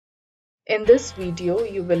In this video,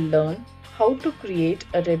 you will learn how to create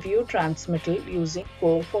a review transmittal using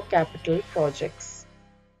Core for Capital projects.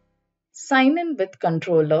 Sign in with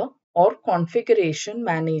controller or configuration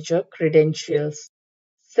manager credentials.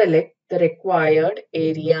 Select the required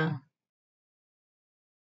area.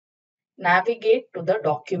 Navigate to the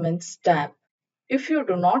Documents tab. If you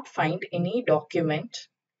do not find any document,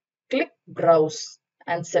 click Browse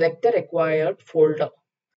and select the required folder.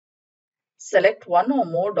 Select one or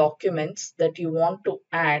more documents that you want to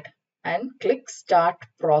add and click Start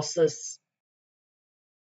Process.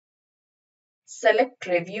 Select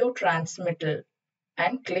Review Transmittal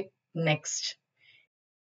and click Next.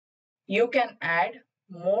 You can add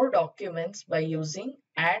more documents by using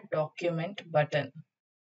Add Document button.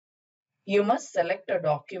 You must select a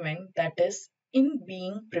document that is in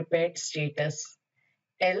being prepared status,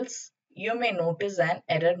 else you may notice an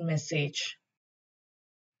error message.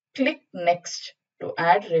 Click Next to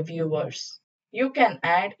add reviewers. You can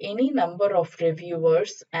add any number of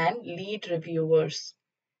reviewers and lead reviewers.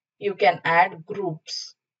 You can add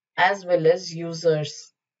groups as well as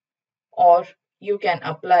users, or you can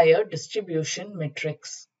apply a distribution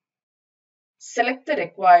matrix. Select the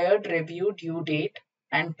required review due date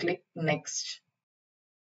and click Next.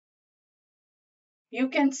 You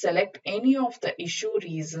can select any of the issue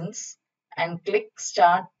reasons and click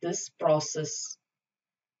Start this process.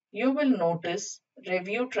 You will notice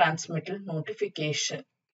Review Transmittal notification.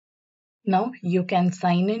 Now you can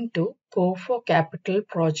sign in to Core for Capital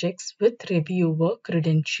projects with reviewer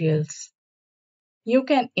credentials. You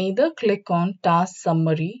can either click on Task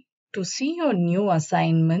Summary to see your new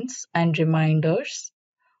assignments and reminders,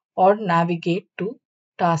 or navigate to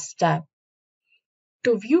Task tab.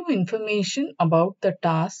 To view information about the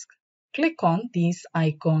task, click on these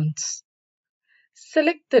icons.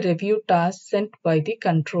 Select the review task sent by the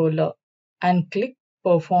controller and click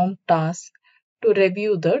Perform Task to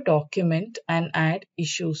review the document and add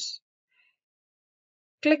issues.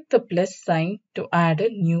 Click the plus sign to add a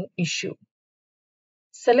new issue.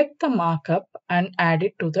 Select the markup and add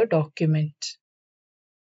it to the document.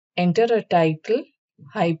 Enter a title,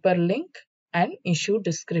 hyperlink, and issue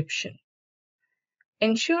description.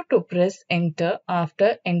 Ensure to press Enter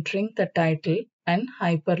after entering the title and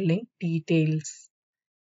hyperlink details.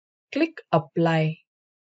 Click Apply.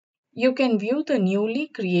 You can view the newly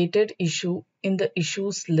created issue in the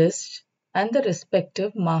Issues list and the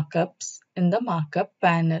respective markups in the Markup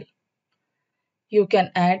panel. You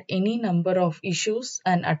can add any number of issues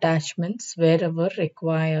and attachments wherever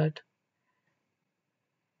required.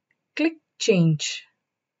 Click Change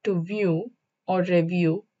to view or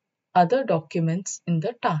review other documents in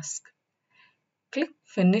the task. Click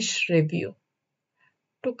Finish Review.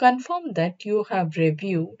 To confirm that you have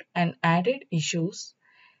reviewed and added issues,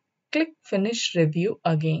 click Finish Review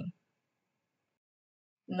again.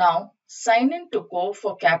 Now, sign in to Core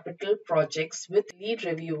for Capital projects with lead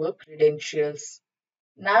reviewer credentials.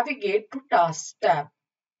 Navigate to Task tab.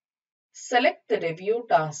 Select the review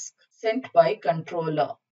task sent by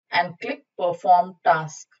controller and click Perform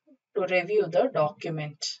Task to review the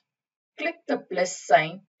document. Click the plus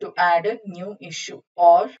sign to add a new issue,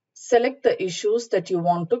 or select the issues that you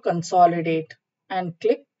want to consolidate and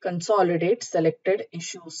click Consolidate selected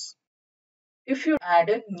issues. If you add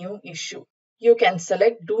a new issue, you can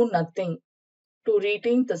select Do Nothing to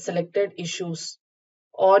retain the selected issues,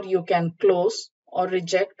 or you can close or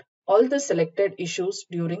reject all the selected issues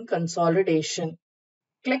during consolidation.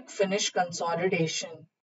 Click Finish Consolidation.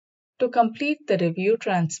 To complete the review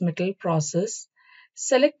transmittal process,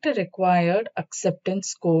 select a required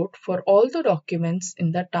acceptance code for all the documents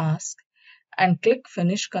in the task and click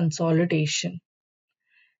Finish Consolidation.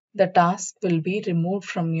 The task will be removed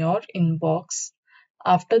from your inbox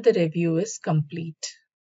after the review is complete.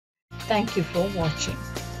 Thank you for watching.